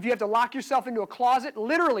 if you have to lock yourself into a closet,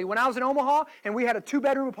 literally, when I was in Omaha and we had a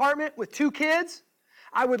 2-bedroom apartment with 2 kids,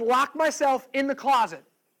 I would lock myself in the closet.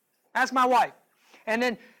 Ask my wife. And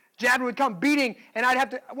then Javin would come beating, and I'd have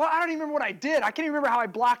to, I don't even remember what I did. I can't even remember how I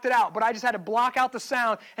blocked it out, but I just had to block out the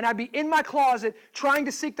sound, and I'd be in my closet trying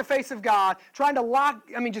to seek the face of God, trying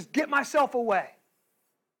to just get myself away.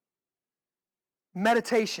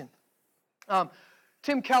 Meditation.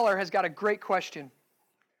 Tim Keller has got a great question.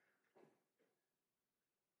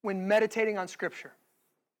 When meditating on Scripture,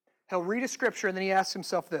 he'll read a Scripture, and then he asks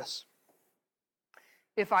himself this.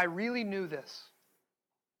 If I really knew this,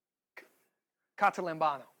 Kata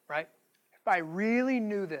Lambano, right? If I really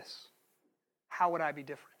knew this, how would I be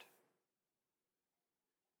different?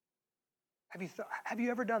 Have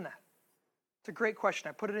you ever done that? It's a great question.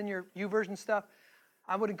 I put it in your YouVersion stuff.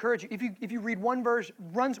 I would encourage you, if you read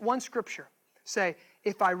one Scripture, say,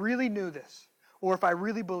 if I really knew this, or if I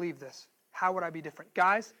really believe this, how would I be different?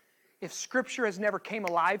 Guys, if Scripture has never came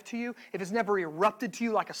alive to you, if it's never erupted to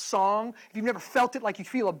you like a song, if you've never felt it like you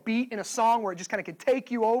feel a beat in a song where it just kind of can take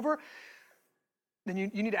you over, then you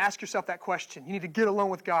need to ask yourself that question. You need to get alone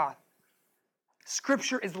with God.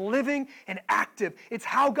 Scripture is living and active. It's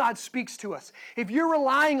how God speaks to us. If you're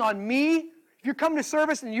relying on me, if you're coming to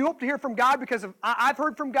service and you hope to hear from God because I've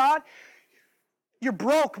heard from God, you're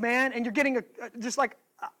broke, man, and you're getting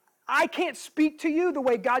I can't speak to you the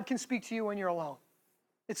way God can speak to you when you're alone.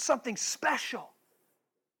 It's something special.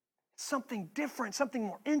 It's something different, something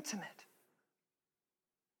more intimate.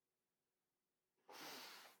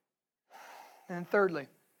 And then thirdly,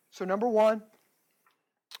 so number 1,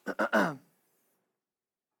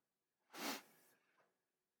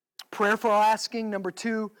 prayerful asking. Number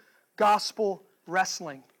 2, gospel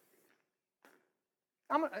wrestling.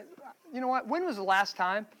 You know what? When was the last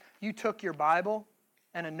time you took your Bible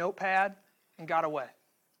and a notepad and got away?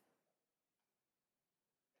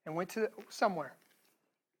 And went to somewhere.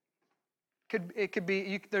 It could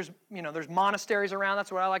be, there's monasteries around.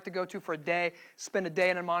 That's what I like to go to for a day. Spend a day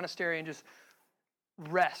in a monastery and just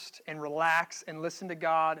rest and relax and listen to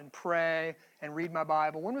God and pray and read my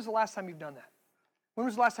Bible. When was the last time you've done that? When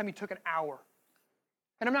was the last time you took an hour?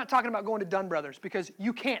 And I'm not talking about going to Dunn Brothers because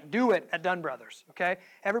you can't do it at Dunn Brothers, okay?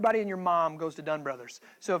 Everybody and your mom goes to Dunn Brothers.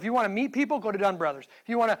 So if you want to meet people, go to Dunn Brothers. If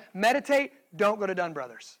you want to meditate, don't go to Dunn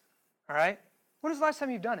Brothers, all right? When was the last time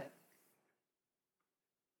you've done it?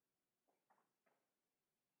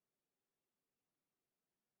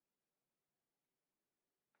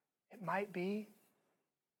 It might be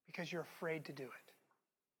because you're afraid to do it.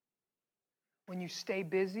 When you stay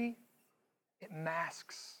busy, it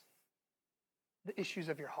masks the issues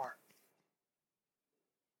of your heart.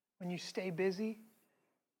 When you stay busy,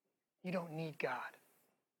 you don't need God.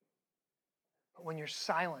 But when you're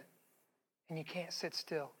silent and you can't sit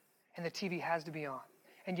still and the TV has to be on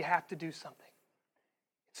and you have to do something,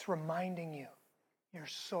 it's reminding you your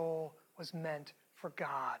soul was meant for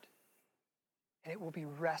God and it will be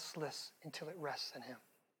restless until it rests in Him.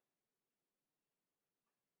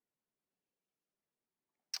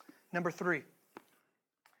 Number 3,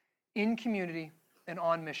 in community and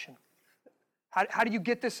on mission. How do you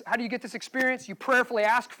get this? How do you get this experience? You prayerfully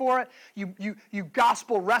ask for it. You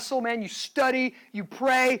gospel wrestle, man. You study, you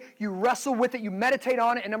pray, you wrestle with it, you meditate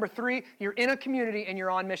on it. And number 3, you're in a community and you're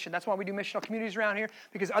on mission. That's why we do missional communities around here,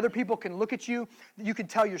 because other people can look at you. You can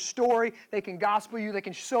tell your story. They can gospel you. They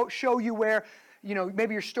can show you where,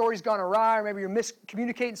 maybe your story's gone awry, or maybe you're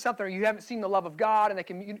miscommunicating something, or you haven't seen the love of God, and they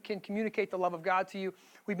can communicate the love of God to you.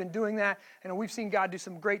 We've been doing that, and we've seen God do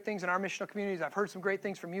some great things in our missional communities. I've heard some great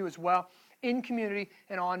things from you as well. In community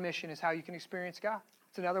and on mission is how you can experience God.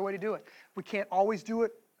 It's another way to do it. We can't always do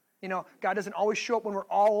it. God doesn't always show up when we're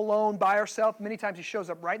all alone by ourselves. Many times He shows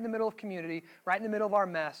up right in the middle of community, right in the middle of our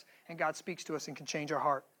mess, and God speaks to us and can change our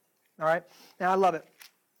heart. All right? Now, I love it.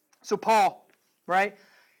 So Paul, right?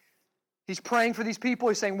 He's praying for these people.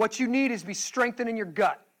 He's saying what you need is to be strengthened in your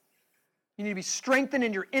gut. You need to be strengthened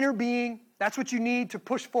in your inner being. That's what you need to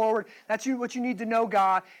push forward. That's what you need to know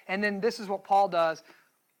God. And then this is what Paul does.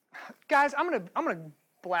 Guys, I'm gonna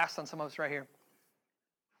blast on some of this right here.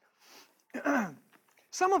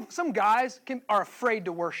 Some guys are afraid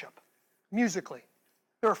to worship musically.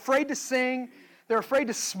 They're afraid to sing. They're afraid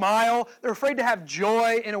to smile. They're afraid to have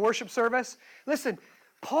joy in a worship service. Listen,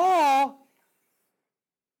 Paul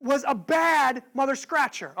was a bad mother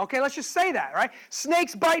scratcher. Okay, let's just say that, right?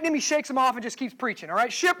 Snake's biting him, he shakes him off and just keeps preaching, all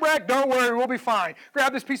right? Shipwreck, don't worry, we'll be fine.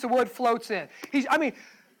 Grab this piece of wood, floats in.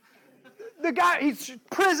 The guy, he's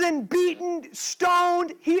prison, beaten,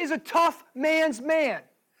 stoned. He is a tough man's man.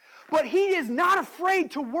 But he is not afraid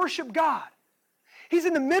to worship God. He's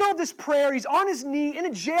in the middle of this prayer. He's on his knee in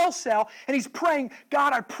a jail cell, and he's praying,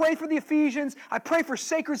 God, I pray for the Ephesians. I pray for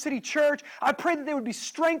Sacred City Church. I pray that they would be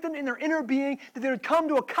strengthened in their inner being, that they would come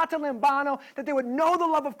to a kata lambano, that they would know the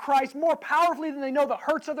love of Christ more powerfully than they know the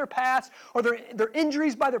hurts of their past or their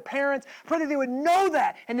injuries by their parents. I pray that they would know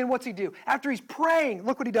that. And then what's he do? After he's praying,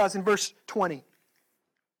 look what he does in verse 20.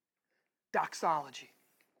 Doxology.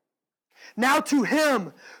 Now to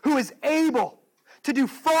him who is able to do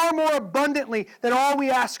far more abundantly than all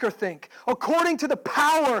we ask or think, according to the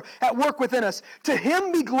power at work within us. To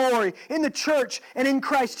him be glory in the church and in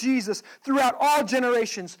Christ Jesus throughout all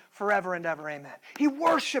generations, forever and ever. Amen. He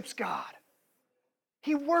worships God.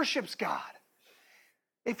 He worships God.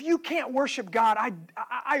 If you can't worship God,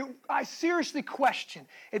 I seriously question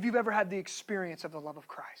if you've ever had the experience of the love of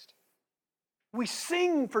Christ. We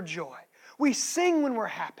sing for joy. We sing when we're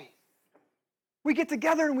happy. We get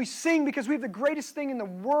together and we sing because we have the greatest thing in the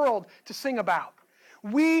world to sing about.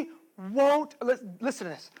 We won't, listen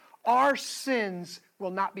to this, our sins will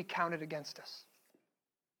not be counted against us.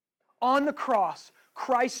 On the cross,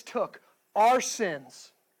 Christ took our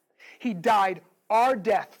sins. He died our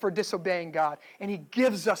death for disobeying God, and He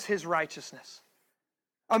gives us His righteousness.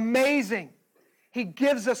 Amazing. He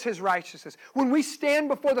gives us His righteousness. When we stand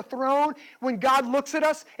before the throne, when God looks at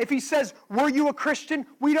us, if He says, were you a Christian?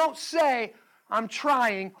 We don't say, I'm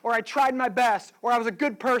trying, or I tried my best, or I was a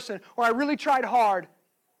good person, or I really tried hard.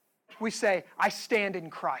 We say, I stand in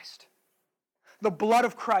Christ. The blood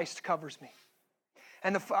of Christ covers me.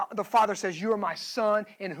 And the Father says, you are my Son,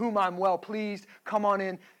 in whom I'm well pleased. Come on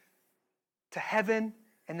in to heaven,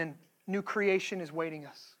 and then new creation is waiting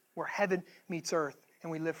us, where heaven meets earth, and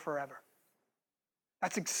we live forever.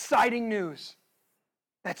 That's exciting news.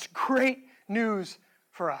 That's great news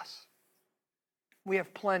for us. We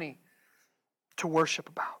have plenty to worship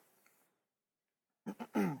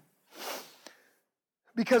about.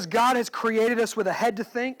 Because God has created us with a head to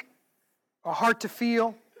think, a heart to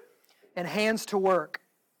feel, and hands to work.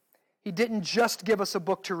 He didn't just give us a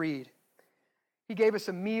book to read. He gave us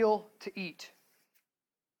a meal to eat.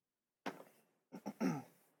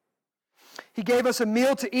 He gave us a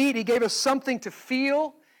meal to eat. He gave us something to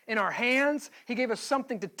feel in our hands. He gave us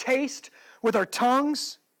something to taste with our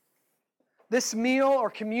tongues. This meal or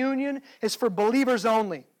communion is for believers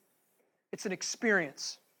only. It's an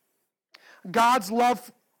experience. God's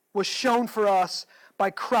love was shown for us by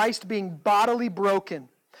Christ being bodily broken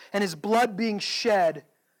and His blood being shed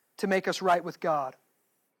to make us right with God.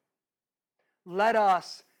 Let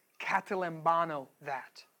us katalambano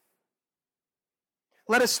that.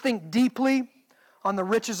 Let us think deeply on the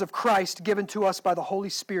riches of Christ given to us by the Holy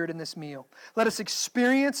Spirit in this meal. Let us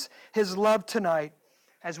experience His love tonight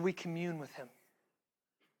as we commune with Him.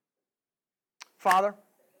 Father,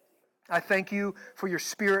 I thank You for Your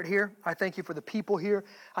Spirit here. I thank You for the people here.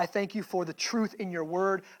 I thank You for the truth in Your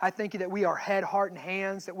Word. I thank You that we are head, heart, and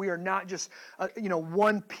hands, that we are not just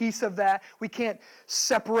one piece of that. We can't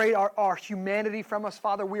separate our humanity from us,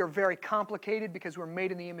 Father. We are very complicated because we're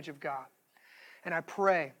made in the image of God. And I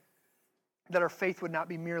pray that our faith would not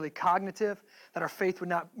be merely cognitive, that our faith would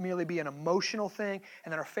not merely be an emotional thing,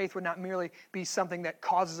 and that our faith would not merely be something that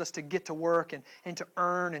causes us to get to work and to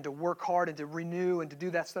earn and to work hard and to renew and to do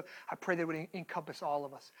that stuff. I pray that it would encompass all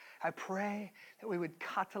of us. I pray that we would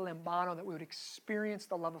katalambano, that we would experience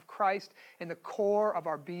the love of Christ in the core of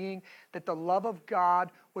our being, that the love of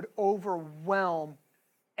God would overwhelm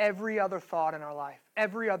every other thought in our life,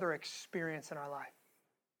 every other experience in our life.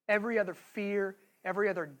 Every other fear, every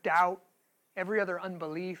other doubt, every other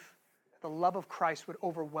unbelief, the love of Christ would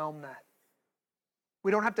overwhelm that.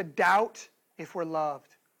 We don't have to doubt if we're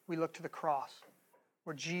loved. We look to the cross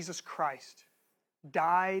where Jesus Christ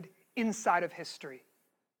died inside of history.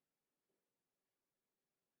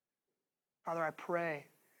 Father, I pray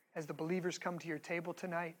as the believers come to Your table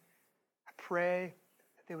tonight, I pray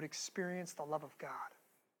that they would experience the love of God.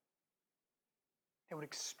 They would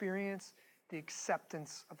experience the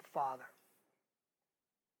acceptance of the Father.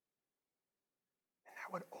 And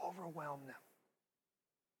that would overwhelm them.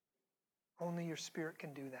 Only Your Spirit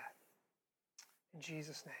can do that. In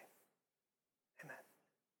Jesus' name.